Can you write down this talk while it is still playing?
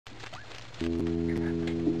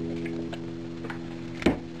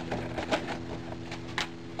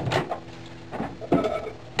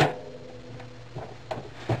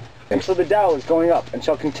So the Dow is going up and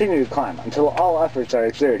shall continue to climb until all efforts are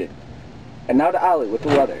exerted. And now to Allie with the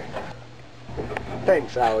weather.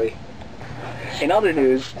 Thanks, Allie. In other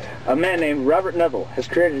news, a man named Robert Neville has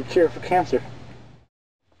created a cure for cancer.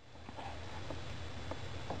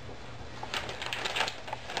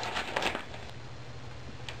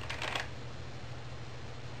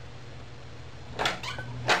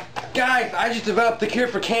 Guys, I just developed the cure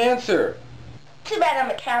for cancer. Too bad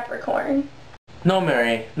I'm a Capricorn. No,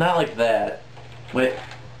 Mary, not like that. Wait,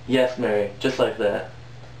 yes, Mary, just like that.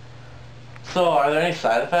 So, are there any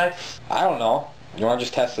side effects? I don't know. You want to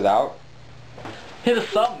just test it out? Hit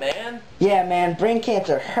us up, man. Yeah, man, brain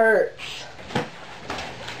cancer hurts.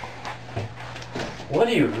 What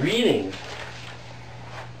are you reading?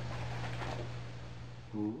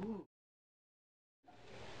 Ooh.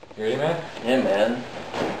 You ready, man? Yeah, man.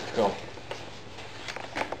 Let's go.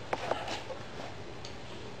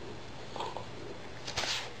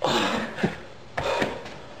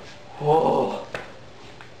 Whoa.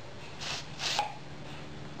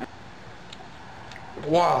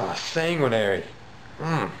 Wow, sanguinary.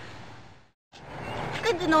 It's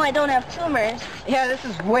good to know I don't have tumors. Yeah, this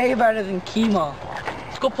is way better than chemo.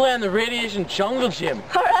 Let's go play on the radiation jungle gym.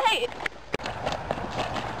 All right.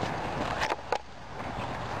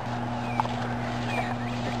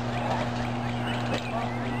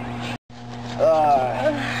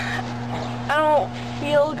 I don't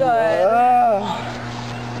feel good.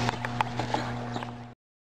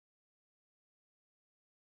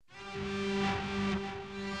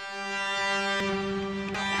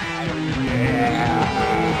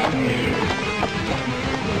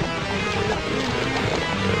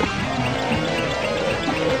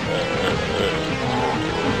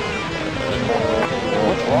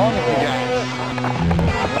 What's wrong with you guys?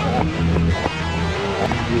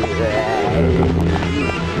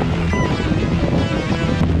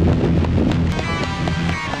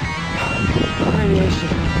 Radiation.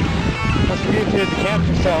 Must have mutated the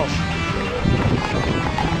cancer cells.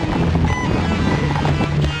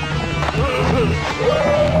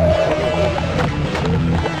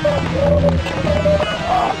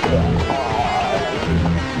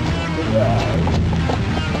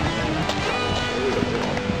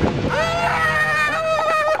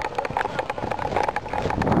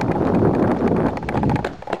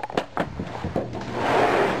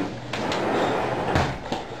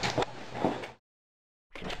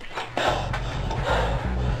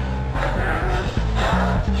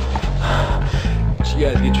 Did you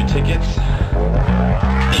guys get your tickets?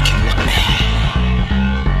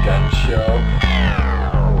 Gun show.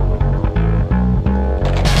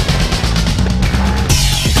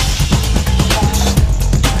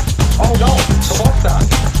 Oh no, the bus stop.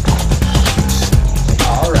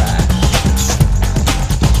 All right.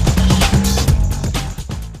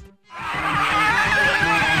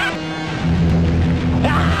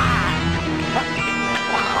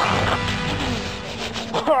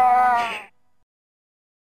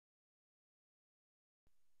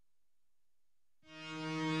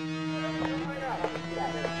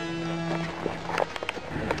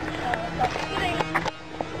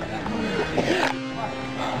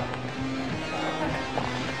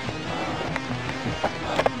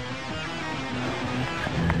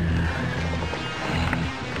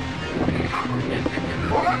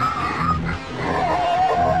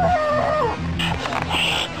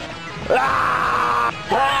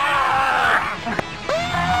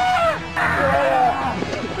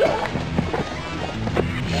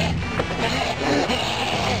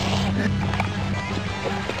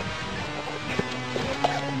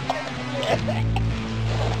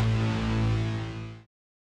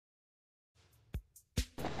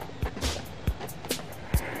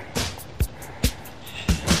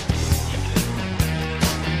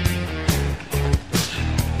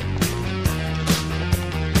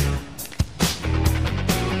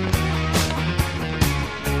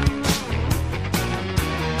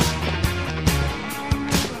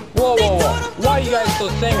 Whoa, whoa, whoa. Why are you guys so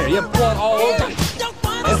singer? You have blood all over you.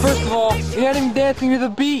 And first of all, you're not even dancing to the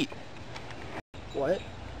beat. What?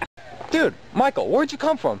 Dude, Michael, where'd you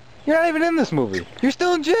come from? You're not even in this movie. You're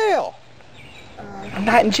still in jail. I'm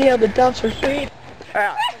not in jail, the doves are free.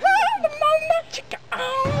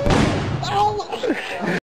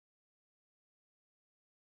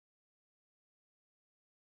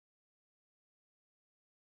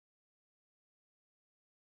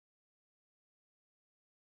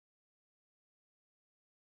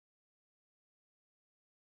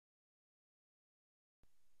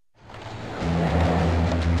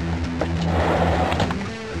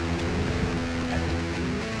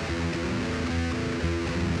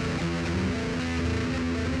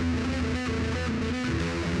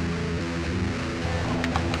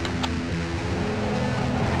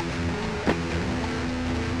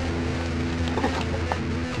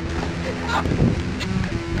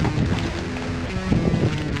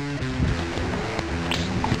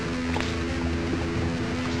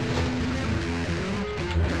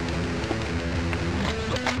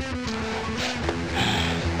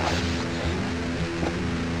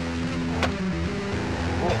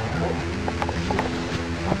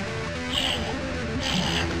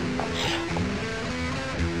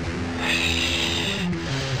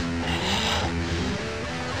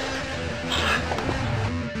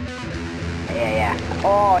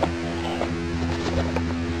 Oh,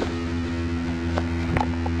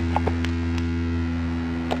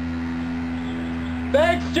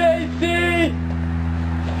 Thanks, JC!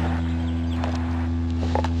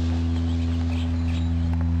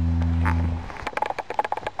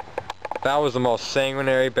 That was the most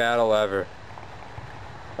sanguinary battle ever.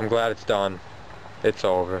 I'm glad it's done. It's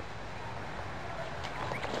over.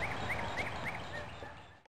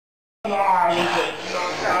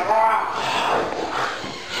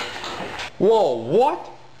 Whoa, what?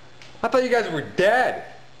 I thought you guys were dead.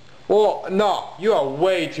 Well, no, you are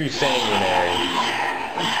way too sanguinary.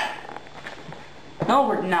 no,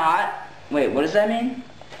 we're not. Wait, what does that mean?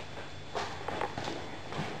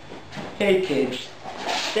 Hey kids,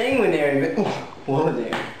 sanguinary, whoa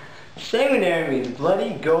there. Sanguinary means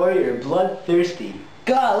bloody, gory, or bloodthirsty.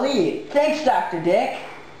 Golly, thanks, Dr. Dick.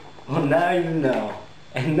 Well, now you know.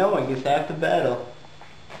 And knowing is half the battle.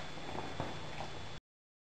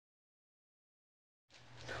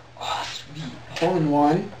 Oh, sweet. Hole in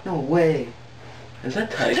one? No way. Is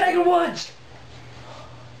that Tiger? Tiger Woods!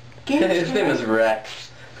 His name is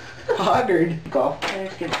Rex. Haggard. Golf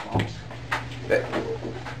players get bumps.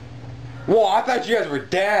 Whoa, I thought you guys were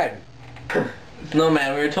dead. No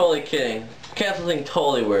man, we were totally kidding. Cancel thing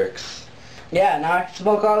totally works. Yeah, now I can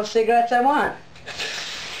smoke all the cigarettes I want.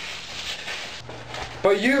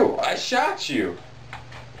 But you, I shot you.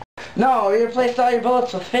 No, you replaced all your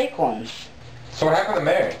bullets with fake ones. So what happened to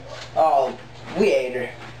Mary? Oh, we ate her.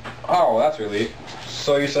 Oh, well, that's a relief.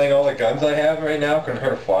 So you're saying all the guns I have right now can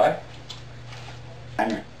hurt a fly?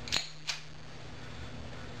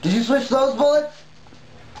 Did you switch those bullets?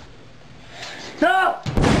 No!